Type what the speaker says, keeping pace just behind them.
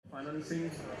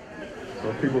financing.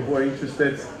 So people who are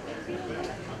interested.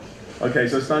 Okay,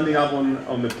 so standing up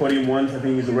on the podium once I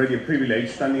think is already a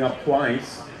privilege. Standing up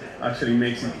twice actually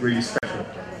makes it really special.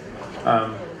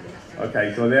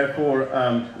 Okay, so therefore,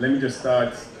 let me just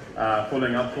start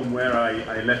following up from where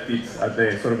I left it at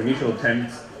the sort of initial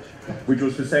attempt, which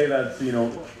was to say that,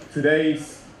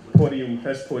 today's podium,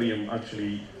 first podium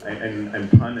actually, and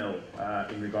panel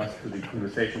in regards to the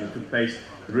conversation that took place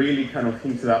really kind of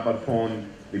hinted up upon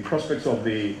the prospects of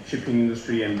the shipping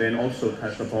industry and then also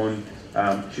touched upon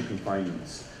shipping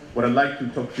finance. What I'd like to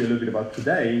talk to you a little bit about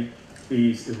today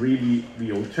is really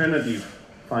the alternative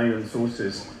finance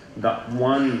sources that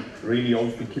one really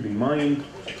ought to keep in mind,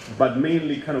 but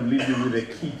mainly kind of leave you with a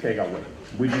key takeaway,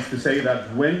 which is to say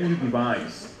that when you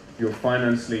devise your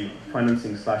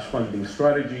financing/funding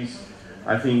strategies,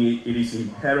 I think it is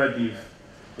imperative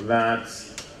that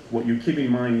what you keep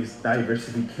in mind is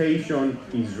diversification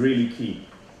is really key.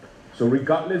 So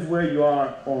regardless where you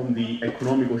are on the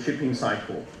economic or shipping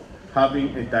cycle,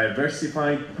 having a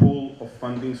diversified pool of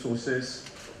funding sources,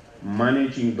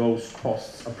 managing those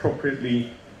costs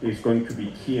appropriately is going to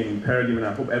be key and imperative, and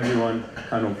I hope everyone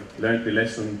kind of learned the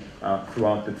lesson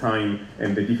throughout the time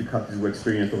and the difficulties we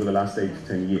experienced over the last 8 to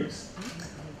 10 years.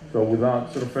 So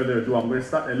without sort of further ado, I'm going to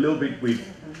start a little bit with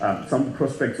some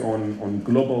prospects on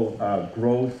global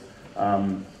growth,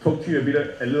 talk to you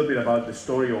a little bit about the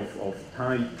story of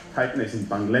tightness in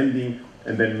bank lending,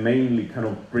 and then mainly kind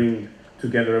of bring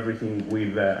together everything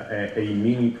with a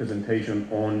mini presentation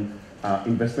on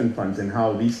investment funds and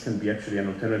how these can be actually an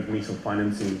alternative means of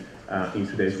financing in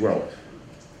today's world.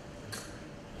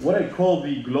 What I call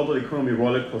the global economy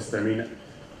roller coaster, I mean,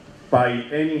 by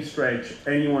any stretch,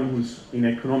 anyone who's in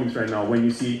economics right now, when you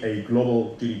see a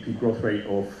global GDP growth rate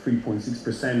of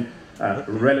 3.6%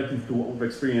 relative to what we've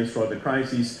experienced throughout the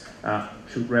crisis,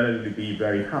 should relatively be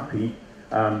very happy,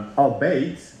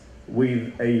 albeit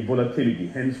with a volatility,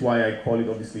 hence why I call it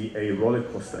obviously a roller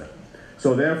coaster.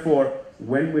 So therefore,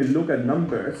 when we look at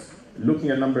numbers, looking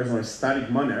at numbers on a static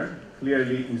manner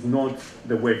clearly is not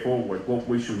the way forward. What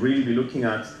we should really be looking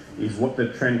at is what the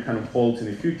trend kind of holds in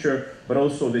the future, but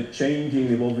also the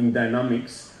changing, evolving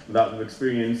dynamics that we've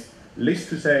experienced, least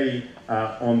to say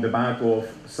on the back of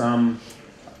some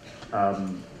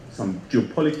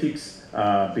geopolitics,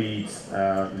 be it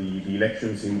the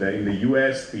elections in the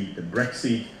US, be it the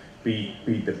Brexit, be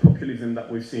it the populism that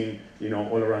we've seen,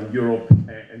 all around Europe,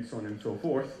 and so on and so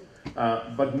forth.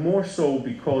 But more so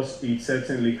because it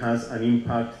certainly has an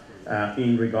impact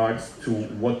in regards to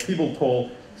what people call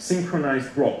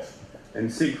synchronized growth.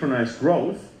 And synchronized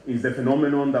growth is the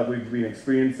phenomenon that we've been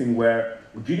experiencing where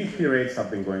GDP rates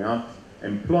have been going up,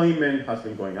 employment has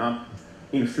been going up,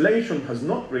 inflation has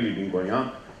not really been going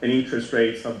up, and interest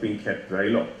rates have been kept very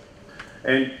low.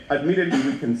 And admittedly,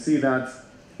 we can see that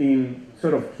in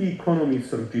sort of key economies,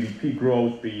 sort of GDP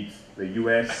growth, be it the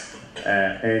US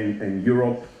and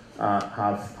Europe,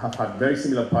 have had very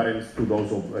similar patterns to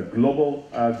those of a global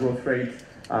growth rate.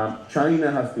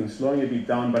 China has been slowing a bit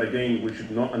down, but again, we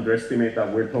should not underestimate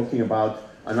that we're talking about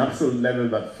an absolute level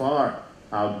that far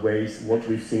outweighs what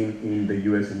we've seen in the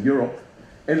US and Europe.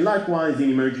 And likewise, in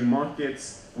emerging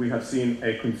markets, we have seen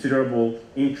a considerable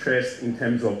interest in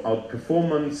terms of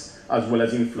outperformance as well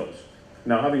as inflows.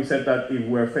 Now, having said that, if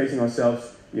we're facing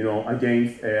ourselves,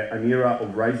 against an era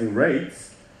of rising rates,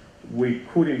 we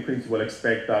could in principle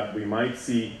expect that we might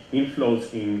see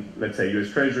inflows in, let's say, US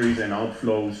Treasuries and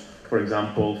outflows, for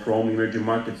example, from emerging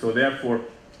markets. So therefore,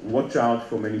 watch out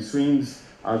for any swings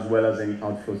as well as any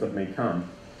outflows that may come.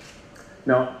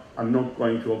 Now, I'm not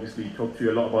going to obviously talk to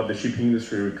you a lot about the shipping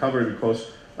industry recovery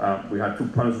because we had 2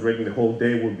 panels already. The whole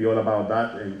day will be all about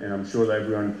that, and I'm sure that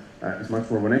everyone is much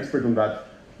more of an expert on that.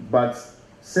 But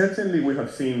certainly we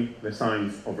have seen the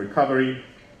signs of recovery.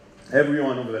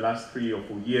 Everyone over the last 3 or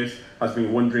 4 years has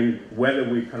been wondering whether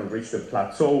we've kind of reached a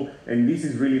plateau, and this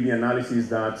is really the analysis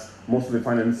that most of the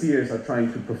financiers are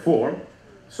trying to perform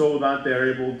so that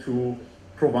they're able to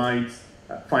provide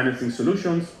financing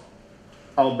solutions,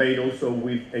 albeit also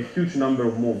with a huge number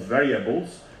of more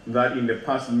variables that in the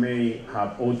past may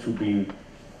have also been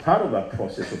part of that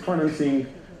process of financing,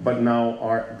 but now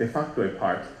are de facto a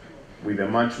part, with a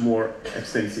much more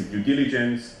extensive due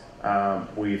diligence,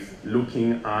 with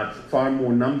looking at far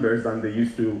more numbers than they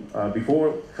used to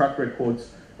before, track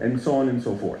records, and so on and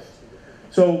so forth.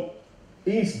 So,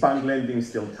 is bank lending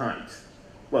still tight?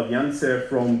 Well, the answer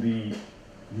from the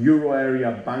Euro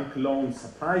area bank loan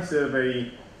supply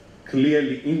survey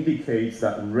clearly indicates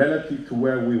that relative to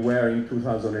where we were in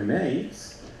 2008,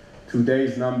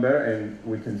 today's number, and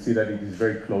we can see that it is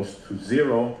very close to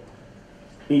zero,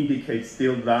 indicates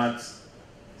still that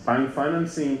bank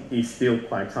financing is still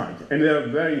quite tight. And there are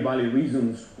very valid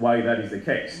reasons why that is the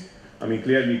case. I mean,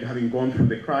 clearly, having gone through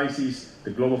the crisis,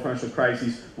 the global financial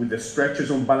crisis, with the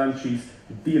stretches on balance sheets,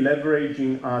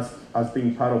 deleveraging as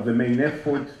being part of the main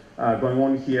effort going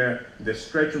on here, the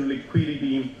stretch on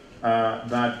liquidity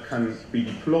that can be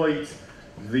deployed,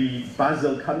 the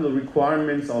Basel capital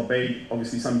requirements, albeit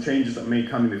obviously some changes that may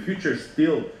come in the future,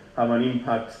 still have an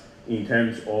impact in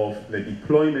terms of the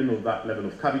deployment of that level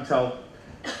of capital.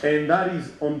 And that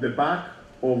is on the back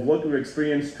of what we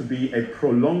experience to be a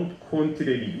prolonged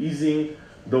quantitative easing,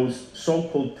 those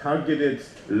so-called targeted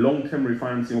long-term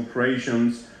refinancing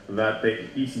operations that the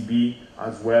ECB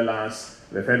as well as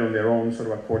the Fed on their own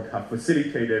sort of accord have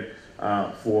facilitated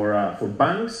for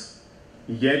banks.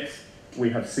 Yet we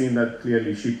have seen that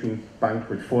clearly shipping bank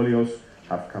portfolios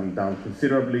have come down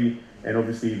considerably, and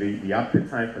obviously the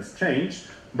appetite has changed.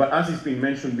 But as it's been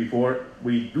mentioned before,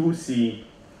 we do see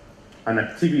an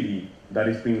activity that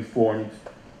is being formed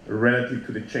relative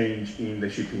to the change in the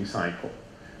shipping cycle.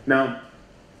 Now,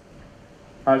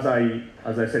 as I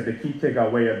said, the key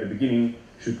takeaway at the beginning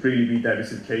should really be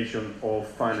diversification of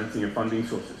financing and funding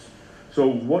sources. So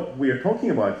what we are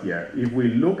talking about here, if we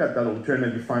look at that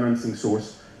alternative financing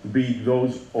source, be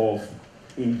those of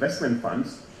investment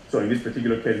funds, so in this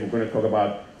particular case, we're going to talk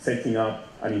about setting up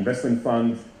an investment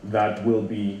fund that will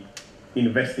be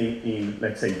investing in,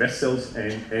 let's say, vessels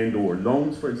and or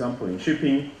loans, for example, in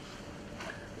shipping.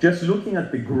 Just looking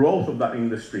at the growth of that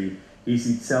industry is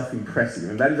itself impressive,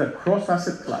 and that is across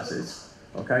asset classes,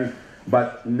 okay?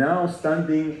 But now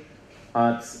standing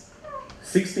at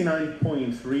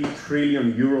 69.3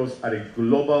 trillion euros at a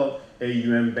global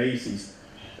AUM basis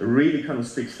really kind of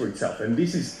speaks for itself. And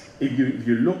this is, if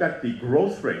you look at the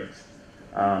growth rate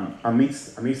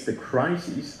amidst the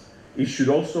crisis, it should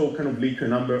also kind of lead to a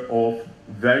number of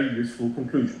very useful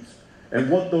conclusions. And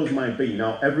what those might be.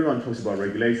 Now, everyone talks about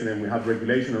regulation, and we have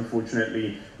regulation,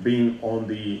 unfortunately, being on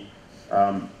the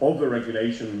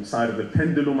over-regulation side of the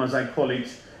pendulum, as I call it,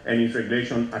 and it's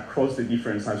regulation across the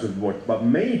different sides of the board. But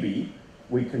maybe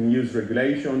we can use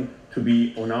regulation to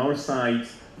be on our side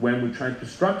when we try to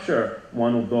structure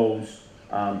one of those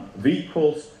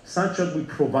vehicles, such that we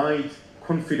provide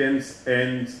confidence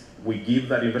and we give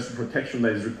that investor protection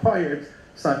that is required,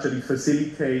 such that it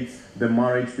facilitates the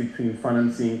marriage between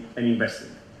financing and investing.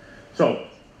 So,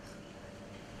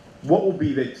 what would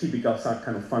be the typical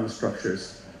kind of fund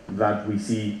structures that we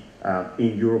see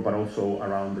in Europe, but also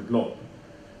around the globe?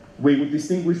 We would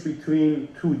distinguish between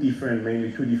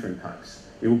mainly two different types.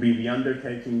 It would be the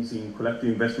undertakings in collective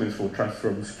investments for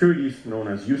transferable securities, known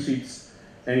as UCITS,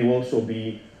 and it will also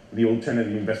be the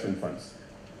alternative investment funds.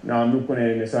 Now, I'm not going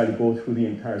to necessarily go through the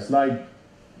entire slide,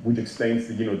 which explains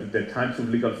the types of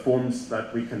legal forms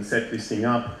that we can set this thing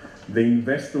up, the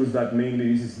investors that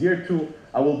mainly this is geared to.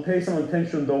 I will pay some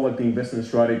attention, though, at the investment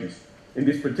strategies. In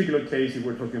this particular case, if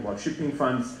we're talking about shipping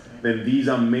funds, then these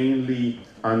are mainly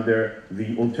under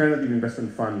the alternative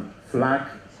investment fund flag.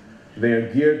 They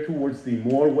are geared towards the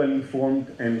more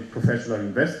well-informed and professional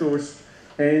investors.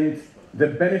 And the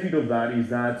benefit of that is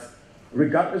that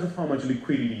regardless of how much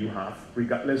liquidity you have,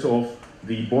 regardless of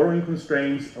the borrowing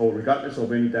constraints, or regardless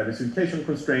of any diversification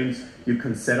constraints, you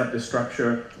can set up the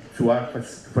structure to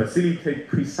facilitate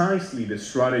precisely the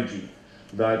strategy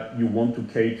that you want to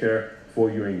cater for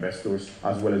your investors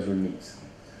as well as your needs.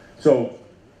 So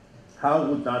how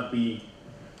would that be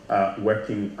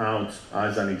working out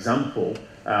as an example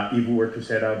if we were to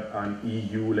set up an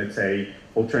EU, let's say,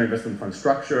 alternative investment fund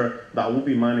structure that would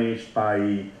be managed by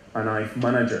an IFE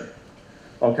manager?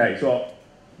 Okay, so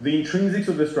the intrinsics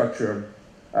of the structure,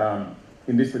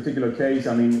 in this particular case,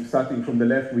 I mean, starting from the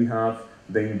left, we have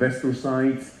the investor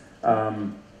side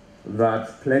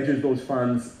that pledges those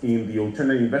funds in the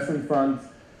alternative investment fund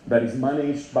that is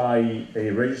managed by a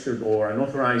registered or an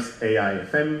authorized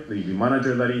AIFM, the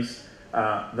manager that is,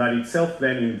 that itself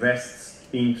then invests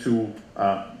into,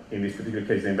 in this particular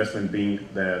case, the investment being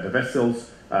the vessels,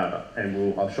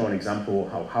 and I'll show an example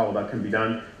how that can be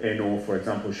done, or, for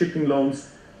example, shipping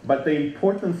loans. But the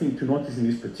important thing to notice in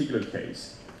this particular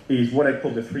case is what I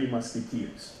call the three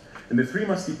musketeers. And the three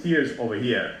musketeers over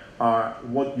here are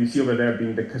what you see over there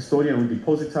being the custodian or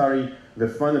depository, the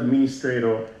fund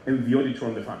administrator, and the auditor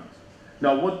on the fund.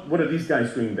 Now, what are these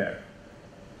guys doing there?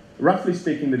 Roughly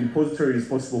speaking, the depository is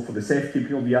responsible for the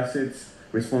safekeeping of the assets,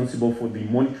 responsible for the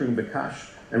monitoring of the cash,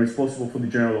 and responsible for the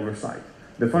general oversight.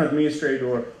 The fund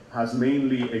administrator has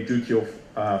mainly a duty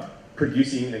of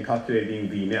producing and calculating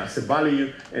the net asset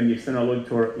value, and the external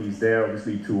auditor is there,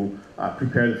 obviously, to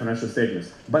prepare the financial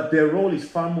statements. But their role is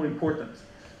far more important.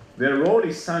 Their role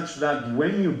is such that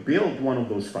when you build one of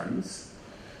those funds,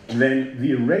 then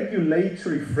the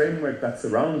regulatory framework that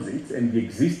surrounds it and the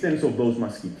existence of those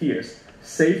musketeers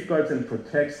safeguards and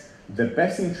protects the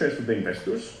best interest of the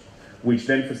investors, which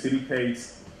then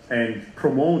facilitates and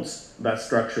promotes that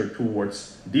structure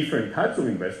towards different types of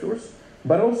investors,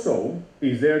 but also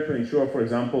is there to ensure, for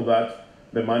example, that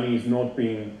the money is not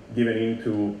being given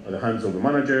into the hands of the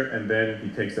manager and then he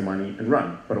takes the money and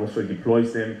runs, but also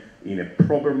deploys them in a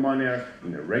proper manner,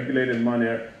 in a regulated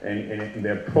manner, and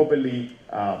they're properly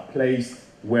placed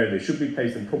where they should be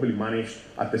placed and properly managed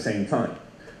at the same time.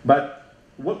 But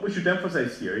what we should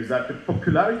emphasize here is that the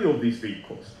popularity of these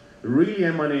vehicles really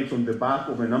emanates on the back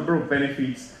of a number of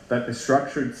benefits that the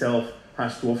structure itself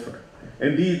has to offer.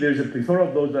 Indeed, there's a plethora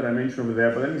of those that I mentioned over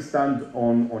there, but let me stand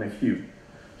on a few.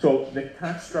 So the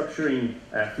tax structuring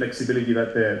flexibility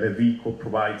that the vehicle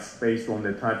provides based on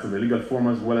the types of the legal form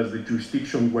as well as the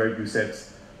jurisdiction where you set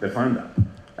the fund up.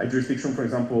 A jurisdiction, for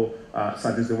example,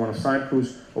 such as the one of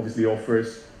Cyprus, obviously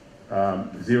offers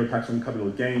zero tax on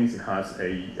capital gains. It has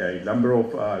a number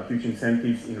of huge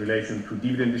incentives in relation to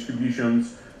dividend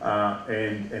distributions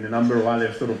and a number of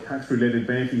other sort of tax-related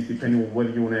benefits depending on whether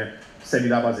you want to set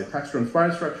it up as a tax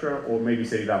transparent structure or maybe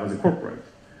set it up as a corporate.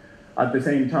 At the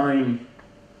same time,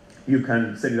 you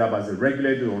can set it up as a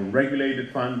regulated or unregulated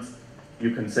fund.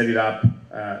 You can set it up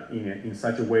in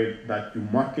such a way that you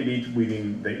market it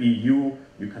within the EU.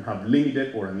 You can have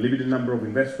limited or unlimited number of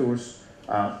investors.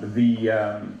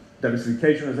 The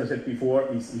diversification, as I said before,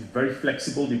 is very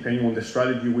flexible depending on the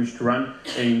strategy you wish to run.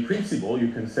 And in principle, you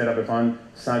can set up a fund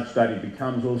such that it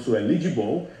becomes also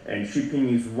eligible. And shipping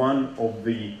is one of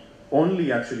the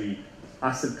only actually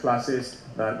asset classes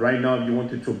that right now, if you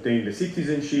wanted to obtain the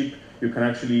citizenship, you can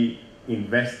actually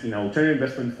invest in alternative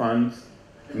investment funds,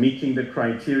 meeting the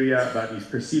criteria that is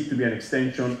perceived to be an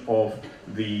extension of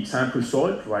the Cyprus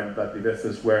soil, right, that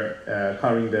investors were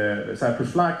carrying the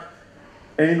Cyprus flag,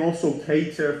 and also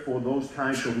cater for those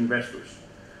types of investors.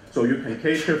 So you can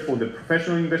cater for the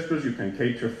professional investors, you can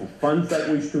cater for funds that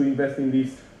wish to invest in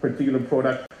this particular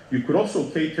product. You could also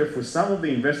cater for some of the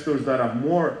investors that are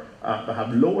more, that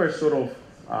have lower sort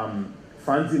of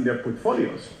funds in their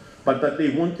portfolios, but that they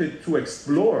wanted to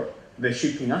explore the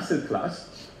shipping asset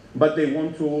class, but they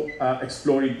want to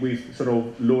explore it with sort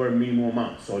of lower minimum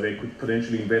amounts. So they could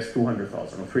potentially invest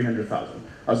 200,000 or 300,000,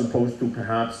 as opposed to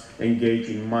perhaps engage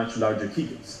in much larger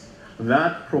tickets.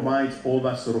 That provides all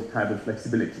that sort of type of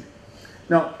flexibility.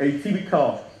 Now, a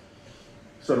typical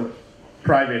sort of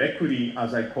private equity,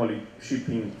 as I call it,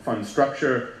 shipping fund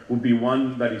structure would be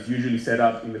one that is usually set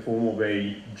up in the form of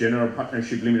a general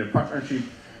partnership, limited partnership,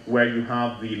 where you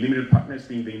have the limited partners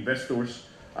being the investors.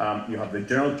 You have the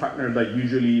general partner that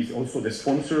usually is also the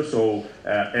sponsor. So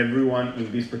everyone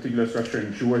in this particular structure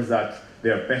ensures that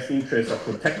their best interests are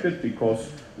protected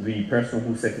because the person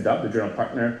who set it up, the general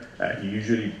partner, he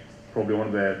usually probably one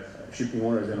of the shipping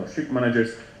owners and ship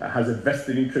managers, has a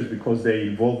vested interest because they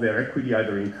involve their equity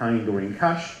either in kind or in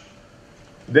cash.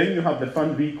 Then you have the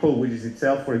fund vehicle, which is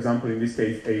itself, for example, in this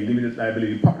case, a limited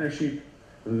liability partnership.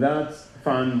 That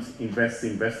fund invests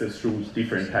investors through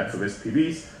different types of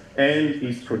SPVs and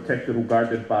is protected or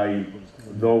guarded by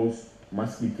those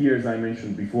musketeers I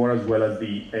mentioned before, as well as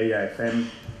the AIFM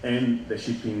and the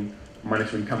shipping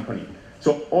management company.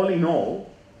 So all in all,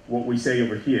 what we say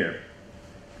over here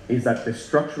is that the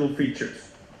structural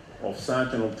features of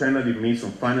such an alternative means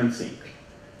of financing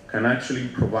can actually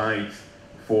provide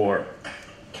for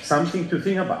something to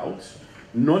think about,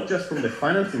 not just from the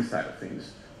financing side of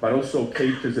things, but also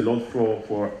caters a lot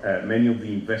for many of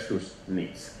the investors'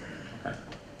 needs. Okay.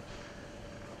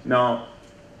 Now,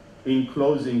 in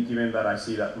closing, given that I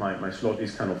see that my slot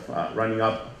is kind of running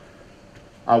up,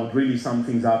 I would really sum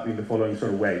things up in the following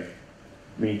sort of way.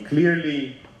 I mean,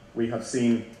 clearly, we have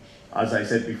seen, as I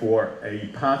said before, a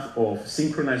path of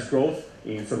synchronized growth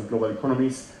in sort of global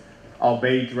economies,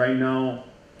 albeit right now,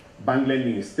 bank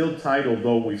lending is still tight,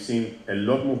 although we've seen a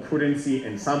lot more prudency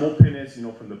and some openness,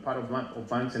 from the part of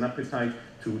banks and appetite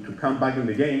to come back in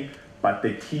the game. But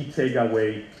the key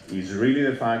takeaway is really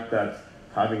the fact that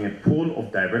having a pool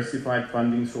of diversified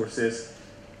funding sources,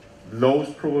 those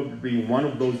probably one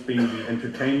of those being the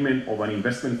entertainment of an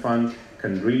investment fund,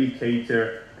 can really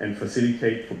cater and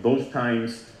facilitate for those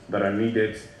times that are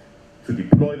needed to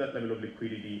deploy that level of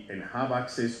liquidity and have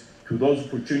access to those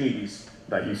opportunities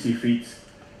that you see fit.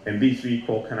 And this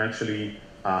vehicle can actually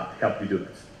help you do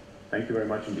that. Thank you very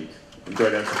much indeed.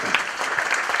 Enjoy the exercise.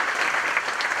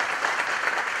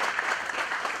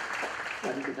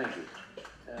 Thank you.